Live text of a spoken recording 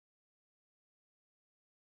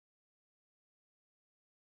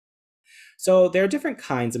So there are different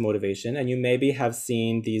kinds of motivation, and you maybe have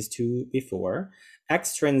seen these two before.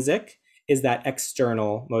 Extrinsic is that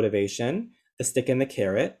external motivation, the stick and the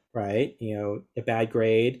carrot, right? A bad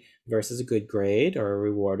grade versus a good grade or a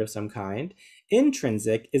reward of some kind.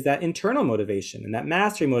 Intrinsic is that internal motivation, and that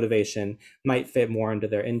mastery motivation might fit more into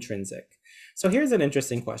their intrinsic. So here's an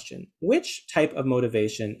interesting question. Which type of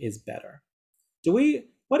motivation is better?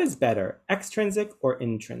 What is better, extrinsic or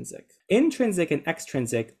intrinsic? Intrinsic and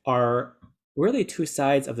extrinsic are really two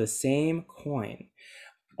sides of the same coin.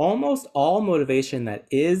 Almost all motivation that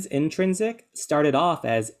is intrinsic started off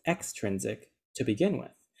as extrinsic to begin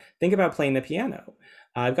with. Think about playing the piano.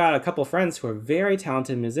 I've got a couple friends who are very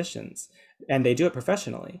talented musicians, and they do it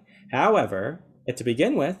professionally. However, to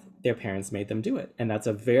begin with, their parents made them do it. And that's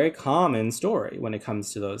a very common story when it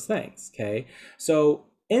comes to those things, okay? So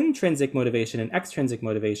intrinsic motivation and extrinsic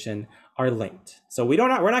motivation are linked. So we're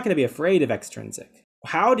not going to be afraid of extrinsic.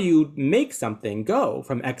 How do you make something go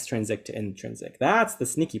from extrinsic to intrinsic? That's the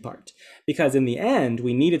sneaky part, because in the end,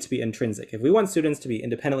 we need it to be intrinsic. If we want students to be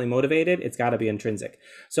independently motivated, it's got to be intrinsic.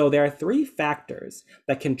 So there are three factors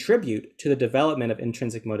that contribute to the development of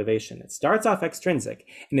intrinsic motivation. It starts off extrinsic,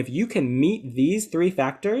 and if you can meet these three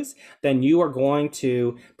factors, then you are going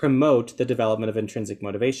to promote the development of intrinsic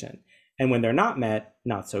motivation. And when they're not met,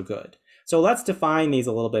 not so good. So let's define these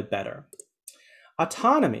a little bit better.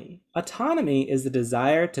 Autonomy. Autonomy is the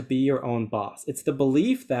desire to be your own boss. It's the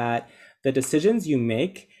belief that the decisions you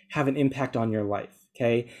make have an impact on your life,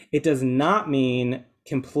 okay? It does not mean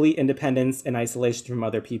complete independence and isolation from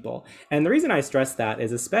other people. And the reason I stress that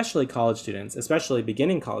is especially college students, especially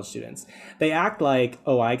beginning college students, they act like,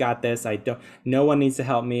 oh, I got this. No one needs to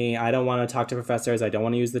help me. I don't want to talk to professors. I don't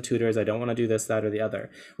want to use the tutors. I don't want to do this, that, or the other,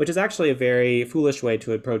 which is actually a very foolish way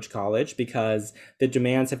to approach college because the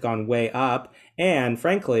demands have gone way up. And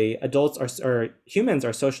frankly, humans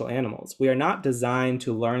are social animals. We are not designed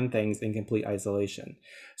to learn things in complete isolation.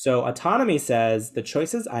 So autonomy says the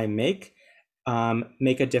choices I make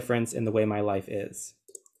a difference in the way my life is.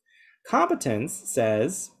 Competence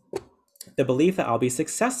says the belief that I'll be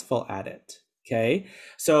successful at it, okay?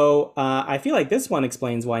 So I feel like this one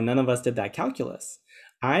explains why none of us did that calculus.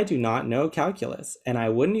 I do not know calculus, and I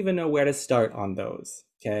wouldn't even know where to start on those,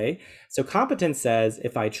 okay? So competence says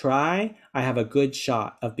if I try, I have a good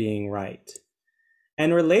shot of being right.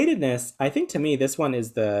 And relatedness, I think to me, this one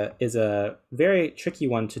is a very tricky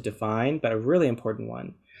one to define, but a really important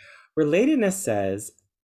one. Relatedness says,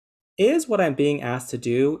 is what I'm being asked to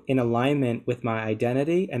do in alignment with my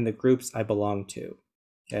identity and the groups I belong to,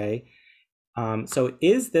 okay? So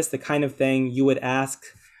is this the kind of thing you would ask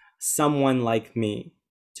someone like me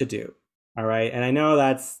to do, all right? And I know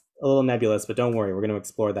that's a little nebulous, but don't worry, we're going to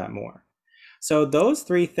explore that more. So those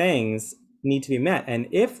three things need to be met. And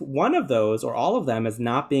if one of those or all of them is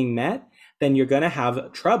not being met, then you're going to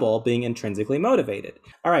have trouble being intrinsically motivated.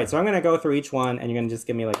 All right, so I'm going to go through each one and you're going to just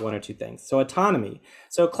give me like one or two things. So autonomy.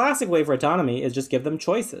 So a classic way for autonomy is just give them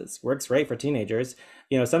choices. Works great for teenagers.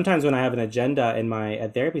 Sometimes when I have an agenda in my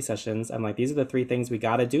therapy sessions, I'm like, these are the three things we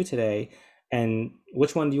got to do today. And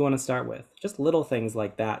which one do you want to start with? Just little things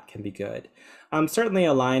like that can be good. Certainly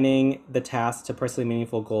aligning the tasks to personally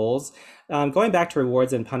meaningful goals. Going back to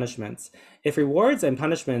rewards and punishments. If rewards and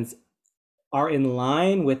punishments are in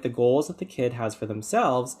line with the goals that the kid has for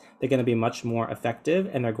themselves, they're going to be much more effective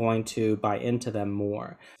and they're going to buy into them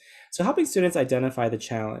more. So helping students identify the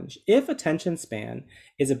challenge. If attention span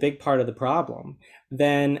is a big part of the problem,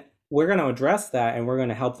 then we're going to address that and we're going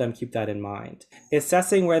to help them keep that in mind.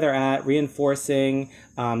 Assessing where they're at, reinforcing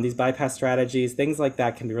these bypass strategies, things like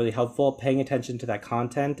that can be really helpful, paying attention to that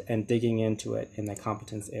content and digging into it in the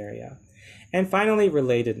competence area. And finally,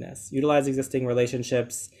 relatedness. Utilize existing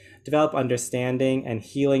relationships, develop understanding and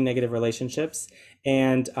healing negative relationships,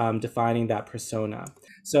 and defining that persona.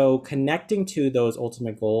 So connecting to those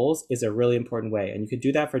ultimate goals is a really important way. And you could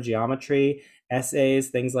do that for geometry, essays,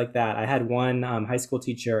 things like that. I had one high school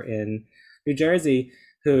teacher in New Jersey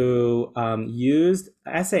who used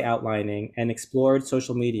essay outlining and explored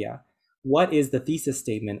social media. What is the thesis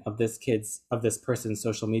statement of this person's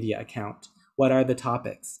social media account? What are the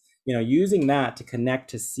topics? Using that to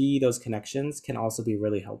connect, to see those connections can also be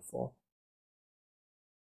really helpful.